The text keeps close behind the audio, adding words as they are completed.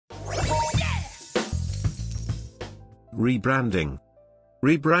Rebranding.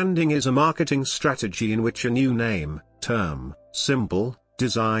 Rebranding is a marketing strategy in which a new name, term, symbol,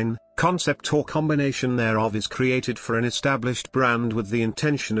 design, concept or combination thereof is created for an established brand with the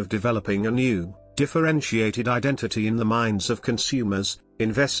intention of developing a new, differentiated identity in the minds of consumers,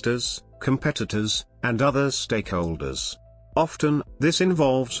 investors, competitors, and other stakeholders. Often, this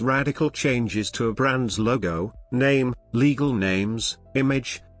involves radical changes to a brand's logo, name, legal names,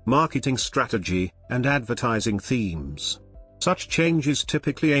 image, marketing strategy, and advertising themes. Such changes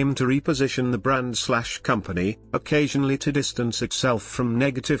typically aim to reposition the brand/company, occasionally to distance itself from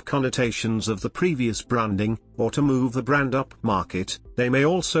negative connotations of the previous branding, or to move the brand up market. They may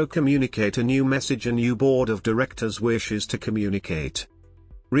also communicate a new message a new board of directors wishes to communicate.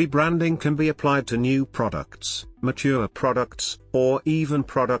 Rebranding can be applied to new products, mature products, or even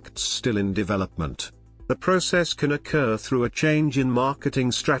products still in development. The process can occur through a change in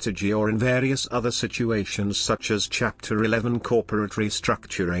marketing strategy or in various other situations such as Chapter 11 corporate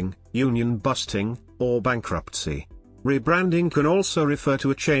restructuring, union busting, or bankruptcy. Rebranding can also refer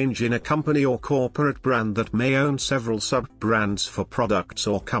to a change in a company or corporate brand that may own several sub-brands for products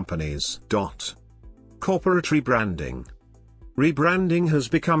or companies. Corporate rebranding. Rebranding has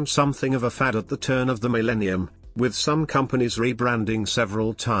become something of a fad at the turn of the millennium, with some companies rebranding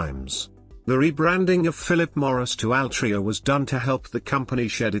several times. The rebranding of Philip Morris to Altria was done to help the company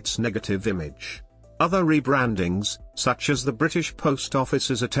shed its negative image. Other rebrandings, such as the British Post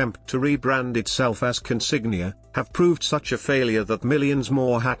Office's attempt to rebrand itself as Consignia, have proved such a failure that millions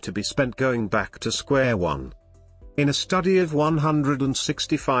more had to be spent going back to square one. In a study of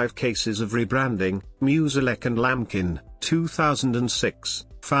 165 cases of rebranding, Musilek and Lamkin, 2006,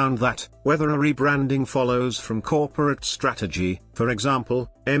 found that, whether a rebranding follows from corporate strategy, for example,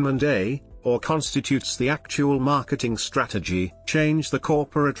 M&A, or constitutes the actual marketing strategy, change the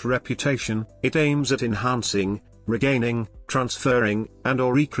corporate reputation, it aims at enhancing, regaining, transferring,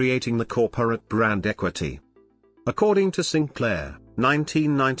 and/or recreating the corporate brand equity. According to Sinclair,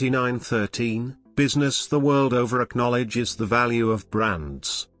 1999-13, business the world over acknowledges the value of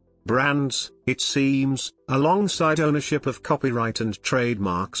brands. Brands, it seems, alongside ownership of copyright and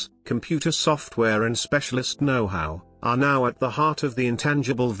trademarks, computer software and specialist know-how, are now at the heart of the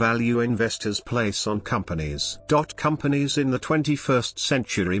intangible value investors place on companies. Companies in the 21st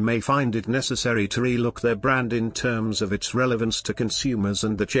century may find it necessary to relook their brand in terms of its relevance to consumers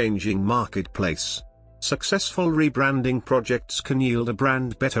and the changing marketplace. Successful rebranding projects can yield a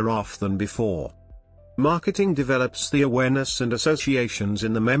brand better off than before. Marketing develops the awareness and associations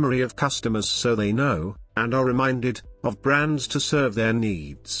in the memory of customers so they know, and are reminded, of brands to serve their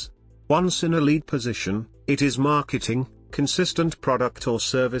needs. Once in a lead position, it is marketing, consistent product or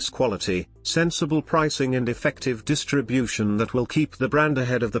service quality, sensible pricing and effective distribution that will keep the brand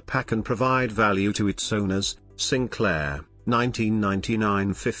ahead of the pack and provide value to its owners. Sinclair,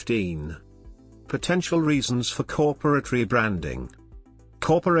 1999-15. Potential reasons for corporate rebranding.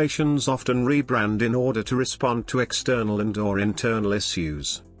 Corporations often rebrand in order to respond to external and/or internal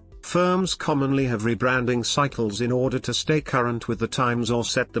issues. Firms commonly have rebranding cycles in order to stay current with the times or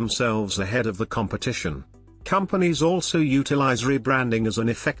set themselves ahead of the competition. Companies also utilize rebranding as an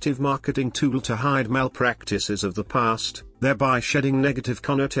effective marketing tool to hide malpractices of the past, thereby shedding negative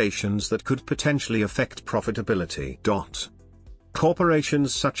connotations that could potentially affect profitability.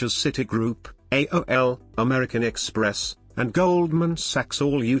 Corporations such as Citigroup, AOL, American Express, and Goldman Sachs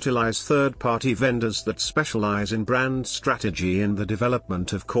all utilize third-party vendors that specialize in brand strategy and the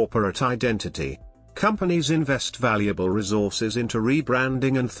development of corporate identity. Companies invest valuable resources into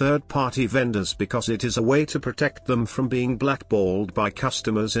rebranding and third-party vendors because it is a way to protect them from being blackballed by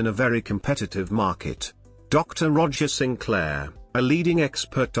customers in a very competitive market. Dr. Roger Sinclair, a leading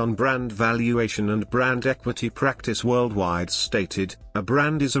expert on brand valuation and brand equity practice worldwide, stated, "A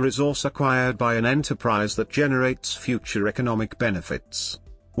brand is a resource acquired by an enterprise that generates future economic benefits.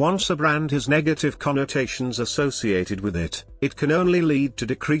 Once a brand has negative connotations associated with it, it can only lead to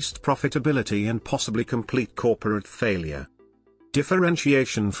decreased profitability and possibly complete corporate failure."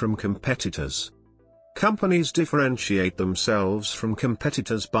 Differentiation from competitors. Companies differentiate themselves from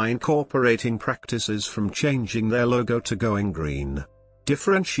competitors by incorporating practices from changing their logo to going green.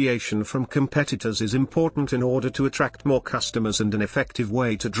 Differentiation from competitors is important in order to attract more customers and an effective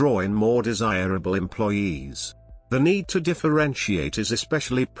way to draw in more desirable employees. The need to differentiate is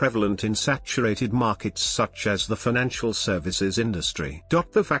especially prevalent in saturated markets such as the financial services industry.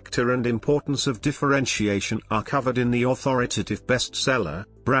 The factor and importance of differentiation are covered in the authoritative bestseller,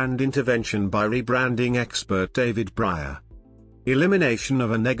 Brand Intervention by rebranding expert David Breyer. Elimination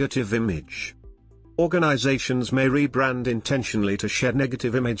of a negative image. Organizations may rebrand intentionally to shed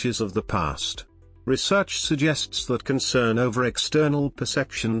negative images of the past. Research suggests that concern over external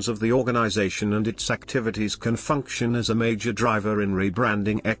perceptions of the organization and its activities can function as a major driver in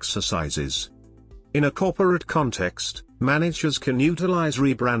rebranding exercises. In a corporate context, managers can utilize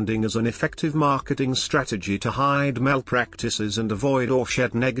rebranding as an effective marketing strategy to hide malpractices and avoid or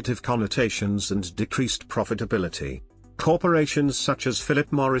shed negative connotations and decreased profitability. Corporations such as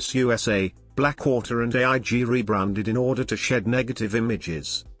Philip Morris USA, Blackwater and AIG rebranded in order to shed negative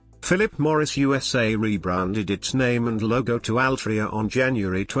images. Philip Morris USA rebranded its name and logo to Altria on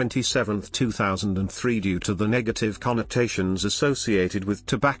January 27, 2003 due to the negative connotations associated with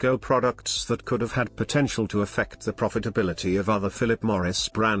tobacco products that could have had potential to affect the profitability of other Philip Morris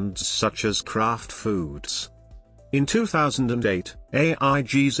brands such as Kraft Foods. In 2008,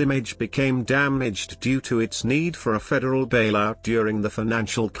 AIG's image became damaged due to its need for a federal bailout during the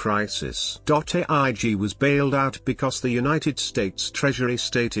financial crisis. AIG was bailed out because the United States Treasury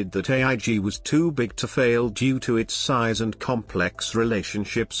stated that AIG was too big to fail due to its size and complex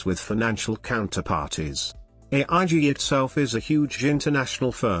relationships with financial counterparties. AIG itself is a huge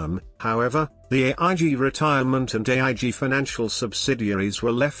international firm. However, the AIG Retirement and AIG Financial subsidiaries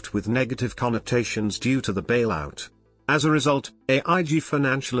were left with negative connotations due to the bailout. As a result, AIG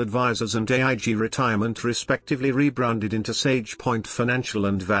Financial Advisors and AIG Retirement respectively rebranded into SagePoint Financial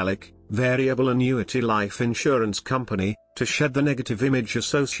and VALIC, Variable Annuity Life Insurance Company, to shed the negative image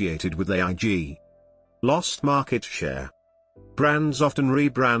associated with AIG. Lost market share. Brands often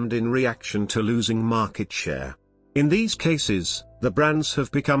rebrand in reaction to losing market share. In these cases, the brands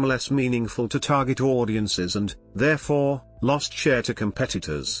have become less meaningful to target audiences and, therefore, lost share to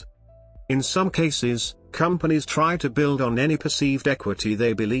competitors. In some cases, companies try to build on any perceived equity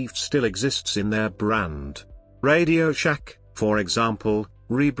they believed still exists in their brand. Radio Shack, for example,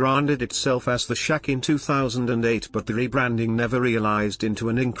 rebranded itself as The Shack in 2008, but the rebranding never realized into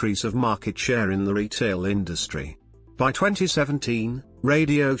an increase of market share in the retail industry. By 2017,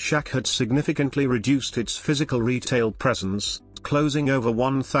 Radio Shack had significantly reduced its physical retail presence, closing over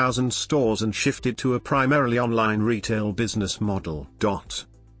 1,000 stores and shifted to a primarily online retail business model.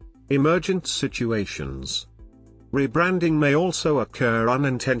 Emergent situations. Rebranding may also occur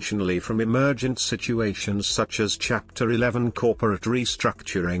unintentionally from emergent situations such as Chapter 11 corporate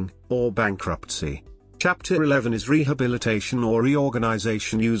restructuring, or bankruptcy. Chapter 11 is rehabilitation or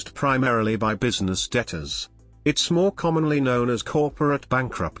reorganization used primarily by business debtors. It's more commonly known as corporate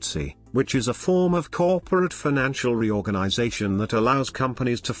bankruptcy, which is a form of corporate financial reorganization that allows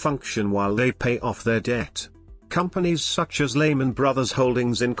companies to function while they pay off their debt. Companies such as Lehman Brothers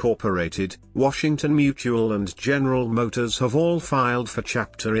Holdings Incorporated, Washington Mutual and General Motors have all filed for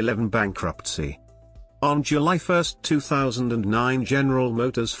Chapter 11 bankruptcy. On July 1, 2009, General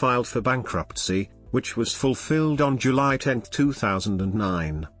Motors filed for bankruptcy, which was fulfilled on July 10,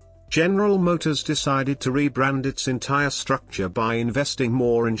 2009. General Motors decided to rebrand its entire structure by investing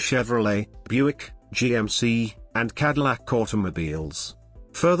more in Chevrolet, Buick, GMC, and Cadillac automobiles.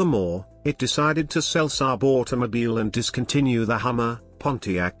 Furthermore, it decided to sell Saab Automobile and discontinue the Hummer,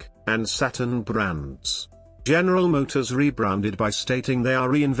 Pontiac, and Saturn brands. General Motors rebranded by stating they are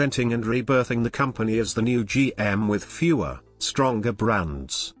reinventing and rebirthing the company as the new GM with fewer, stronger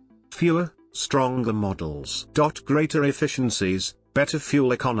brands. Fewer, stronger models. Greater efficiencies, better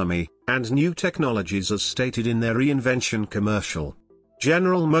fuel economy, and new technologies as stated in their reinvention commercial.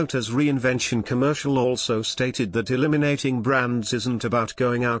 General Motors' reinvention commercial also stated that eliminating brands isn't about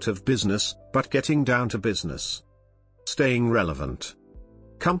going out of business, but getting down to business. Staying relevant.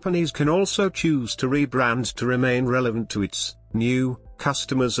 Companies can also choose to rebrand to remain relevant to its new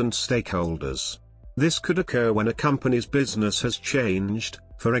customers and stakeholders. This could occur when a company's business has changed,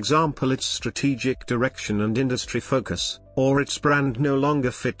 for example its strategic direction and industry focus, or its brand no longer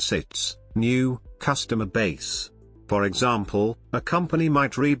fits its new customer base. For example, a company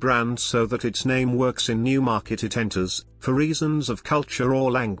might rebrand so that its name works in new market it enters, for reasons of culture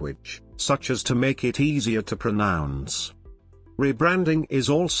or language, such as to make it easier to pronounce. Rebranding is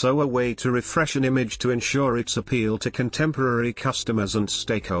also a way to refresh an image to ensure its appeal to contemporary customers and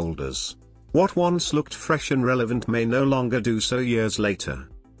stakeholders. What once looked fresh and relevant may no longer do so years later.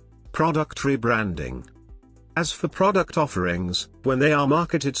 Product rebranding. As for product offerings, when they are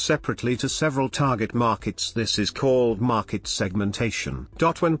marketed separately to several target markets, this is called market segmentation.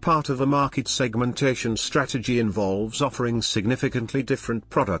 When part of a market segmentation strategy involves offering significantly different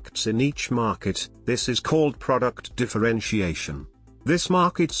products in each market, this is called product differentiation. This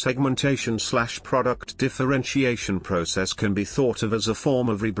market segmentation/product differentiation process can be thought of as a form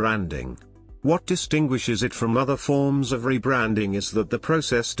of rebranding. What distinguishes it from other forms of rebranding is that the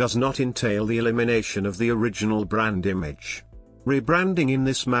process does not entail the elimination of the original brand image. Rebranding in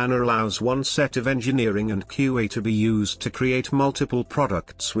this manner allows one set of engineering and QA to be used to create multiple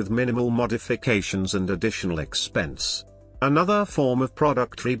products with minimal modifications and additional expense. Another form of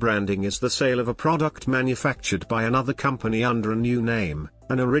product rebranding is the sale of a product manufactured by another company under a new name.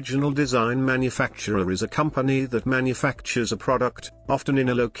 An original design manufacturer is a company that manufactures a product, often in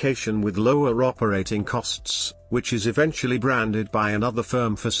a location with lower operating costs, which is eventually branded by another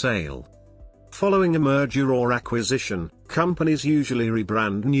firm for sale. Following a merger or acquisition, companies usually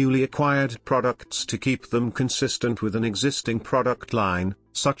rebrand newly acquired products to keep them consistent with an existing product line,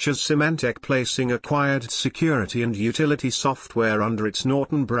 such as Symantec placing acquired security and utility software under its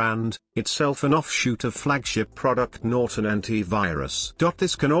Norton brand, itself an offshoot of flagship product Norton Antivirus.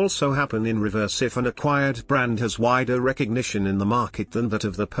 This can also happen in reverse if an acquired brand has wider recognition in the market than that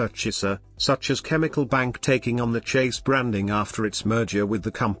of the purchaser, such as Chemical Bank taking on the Chase branding after its merger with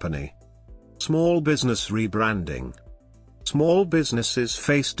the company. Small business rebranding. Small businesses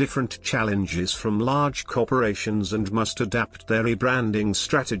face different challenges from large corporations and must adapt their rebranding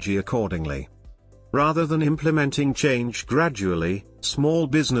strategy accordingly. Rather than implementing change gradually, small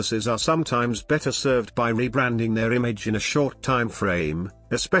businesses are sometimes better served by rebranding their image in a short time frame,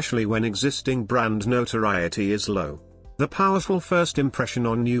 especially when existing brand notoriety is low. The powerful first impression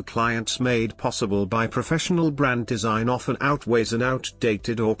on new clients made possible by professional brand design often outweighs an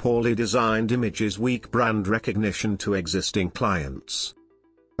outdated or poorly designed image's weak brand recognition to existing clients.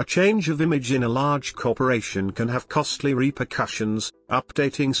 A change of image in a large corporation can have costly repercussions,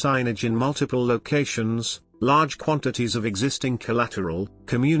 updating signage in multiple locations, large quantities of existing collateral,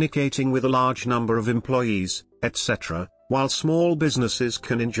 communicating with a large number of employees, etc., while small businesses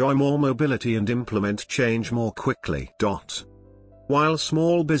can enjoy more mobility and implement change more quickly. While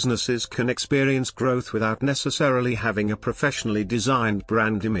small businesses can experience growth without necessarily having a professionally designed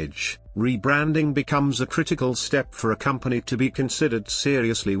brand image, rebranding becomes a critical step for a company to be considered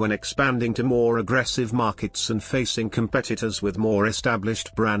seriously when expanding to more aggressive markets and facing competitors with more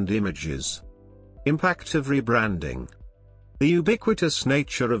established brand images. Impact of rebranding. The ubiquitous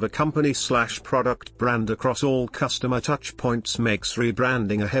nature of a company/product brand across all customer touchpoints makes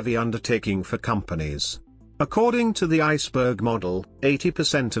rebranding a heavy undertaking for companies. According to the iceberg model,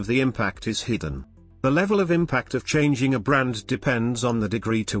 80% of the impact is hidden. The level of impact of changing a brand depends on the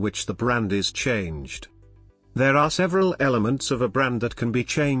degree to which the brand is changed. There are several elements of a brand that can be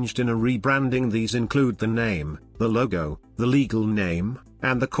changed in a rebranding. These include the name, the logo, the legal name,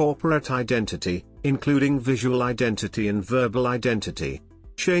 and the corporate identity, including visual identity and verbal identity.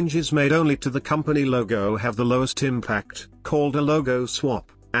 Changes made only to the company logo have the lowest impact, called a logo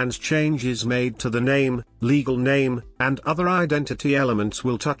swap, and changes made to the name, legal name, and other identity elements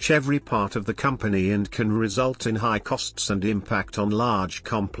will touch every part of the company and can result in high costs and impact on large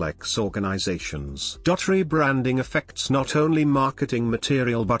complex organizations. Rebranding affects not only marketing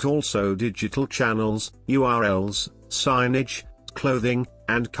material but also digital channels, URLs, signage, clothing,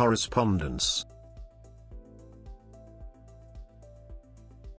 and correspondence.